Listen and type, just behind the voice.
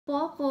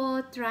po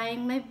ako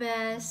trying my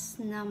best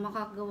na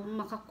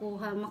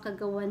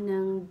makagawa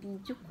ng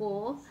video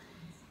ko.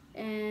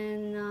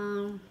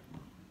 And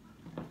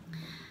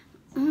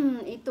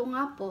ito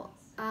nga po,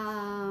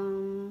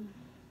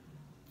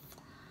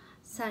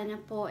 sana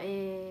po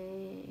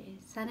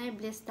sana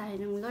i-bless tayo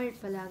ng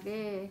Lord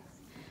palagi.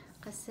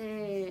 Kasi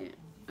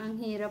ang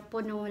hirap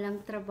po na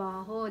walang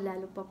trabaho,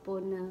 lalo pa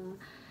po na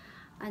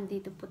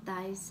andito po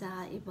tayo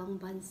sa ibang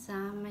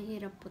bansa.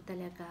 Mahirap po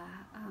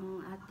talaga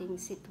ang ating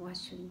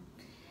sitwasyon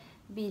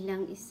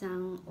bilang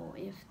isang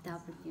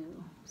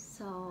OFW.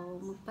 So,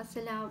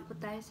 magpasalamat po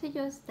tayo sa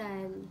Diyos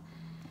dahil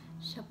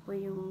siya po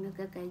yung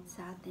nag-guide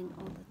sa atin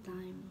all the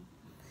time.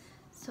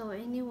 So,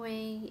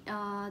 anyway,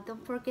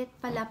 don't forget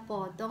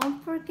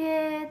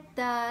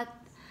that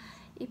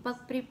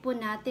ipag-pray po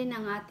natin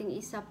ang ating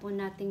isa po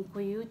nating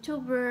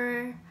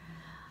co-YouTuber,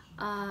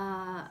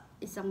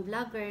 isang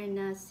vlogger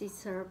na si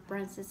Sir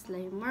Francis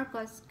Lai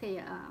Marcos.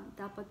 Kaya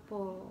dapat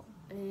po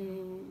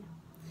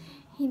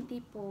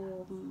hindi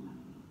po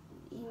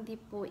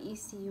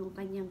easy yung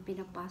kanyang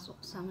pinapasok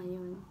sa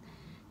ngayon.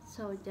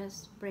 So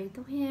just pray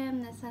to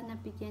him na sana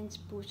bigyan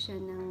po siya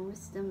ng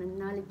wisdom and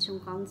knowledge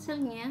yung counsel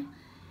niya.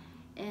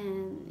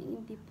 And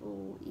hindi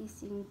po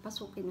easy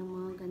pasukin ng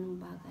mga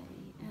ganong bagay.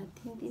 At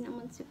hindi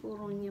naman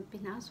siguro niya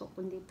pinasok,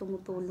 kundi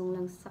tumutulong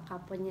lang sa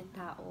kapwa niya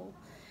tao.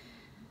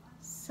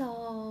 So,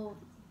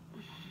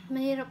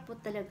 mahirap po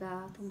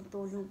talaga,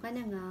 tumutulong ka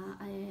na nga,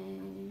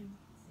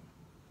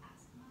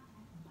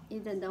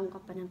 idadaong ka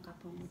pa ng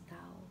kapwa mo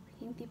tao.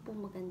 Hindi po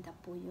maganda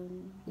po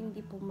yun.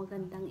 Hindi po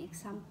magandang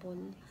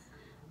example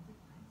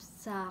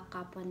sa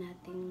kapwa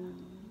nating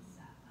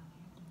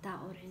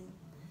tao rin.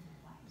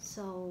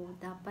 So,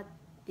 dapat,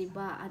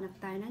 diba, anak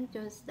tayo ng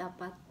Diyos,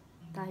 dapat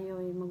tayo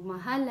ay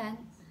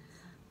magmahalan,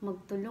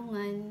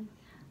 magtulungan,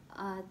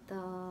 at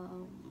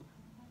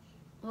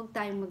huwag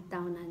tayong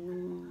magdownan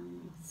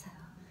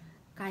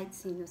kahit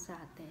sino sa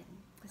atin.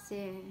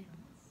 Kasi,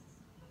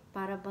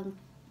 para bang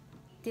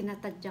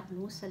tinatadyak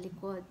mo sa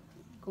likod,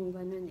 kung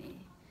ganun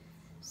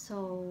So,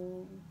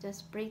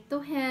 just pray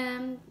to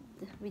Him.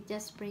 We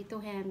just pray to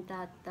Him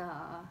that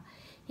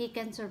He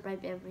can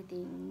survive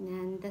everything.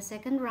 And the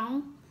second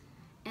round,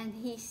 and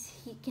he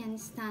can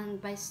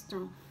stand by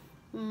strong.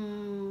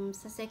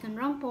 Sa second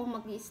round po,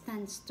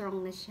 mag-stand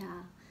strong na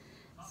siya.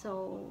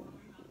 So,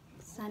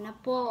 sana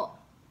po,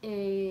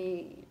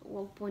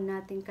 huwag po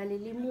natin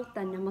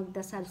kalilimutan na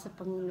magdasal sa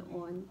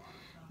Panginoon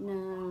na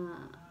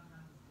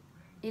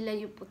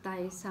ilayo po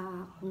tayo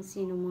sa kung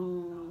sino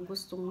mang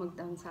gustong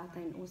mag-down sa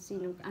atin o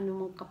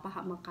ano mang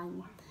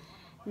kapahamakan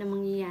na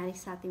mangyayari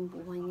sa ating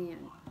buhay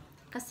ngayon.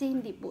 Kasi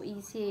hindi po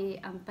easy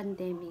ang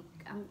pandemic.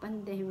 Ang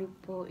pandemic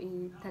po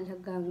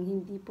talagang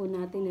hindi po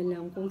natin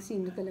alam kung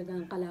sino talaga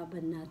ang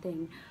kalaban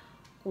natin.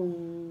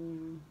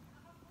 Kung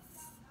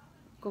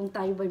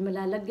tayo ba'y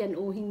malalagyan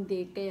o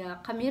hindi.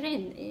 Kaya kami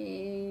rin,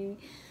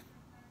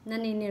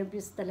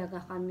 naninervyos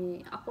talaga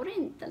kami. Ako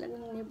rin,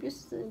 talagang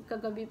nervyos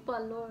kagabi pa,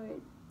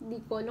 Lord. Hindi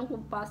ko alam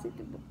kung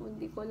positive ako,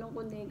 hindi ko alam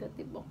kung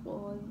negative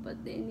ako. But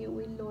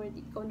anyway, Lord,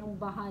 ikaw nang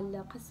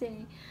bahala.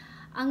 Kasi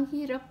ang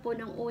hirap po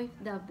ng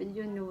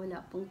OFW na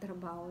wala pong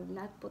trabaho.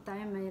 Lahat po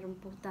tayo, mayroon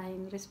po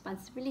tayong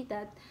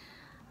responsibilidad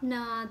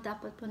na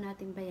dapat po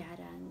nating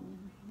bayaran.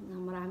 Na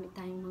marami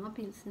tayong mga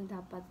bills na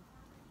dapat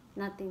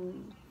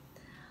nating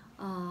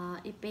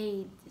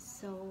i-paid.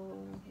 So,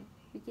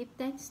 we give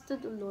thanks to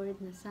the Lord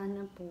na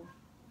sana po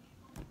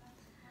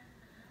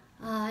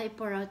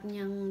i-pour out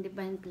niyang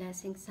divine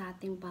blessing sa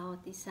ating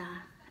bawat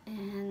isa.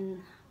 And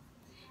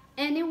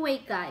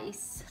anyway,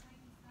 guys,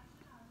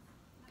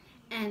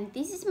 and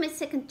this is my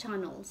second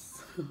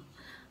channels.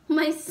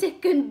 My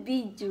second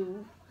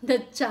video,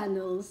 the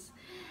channels.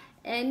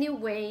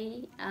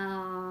 Anyway,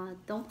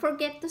 don't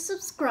forget to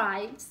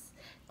subscribe,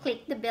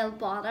 click the bell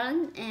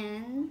button,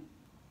 and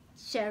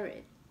share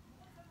it.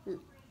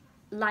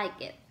 Like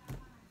it.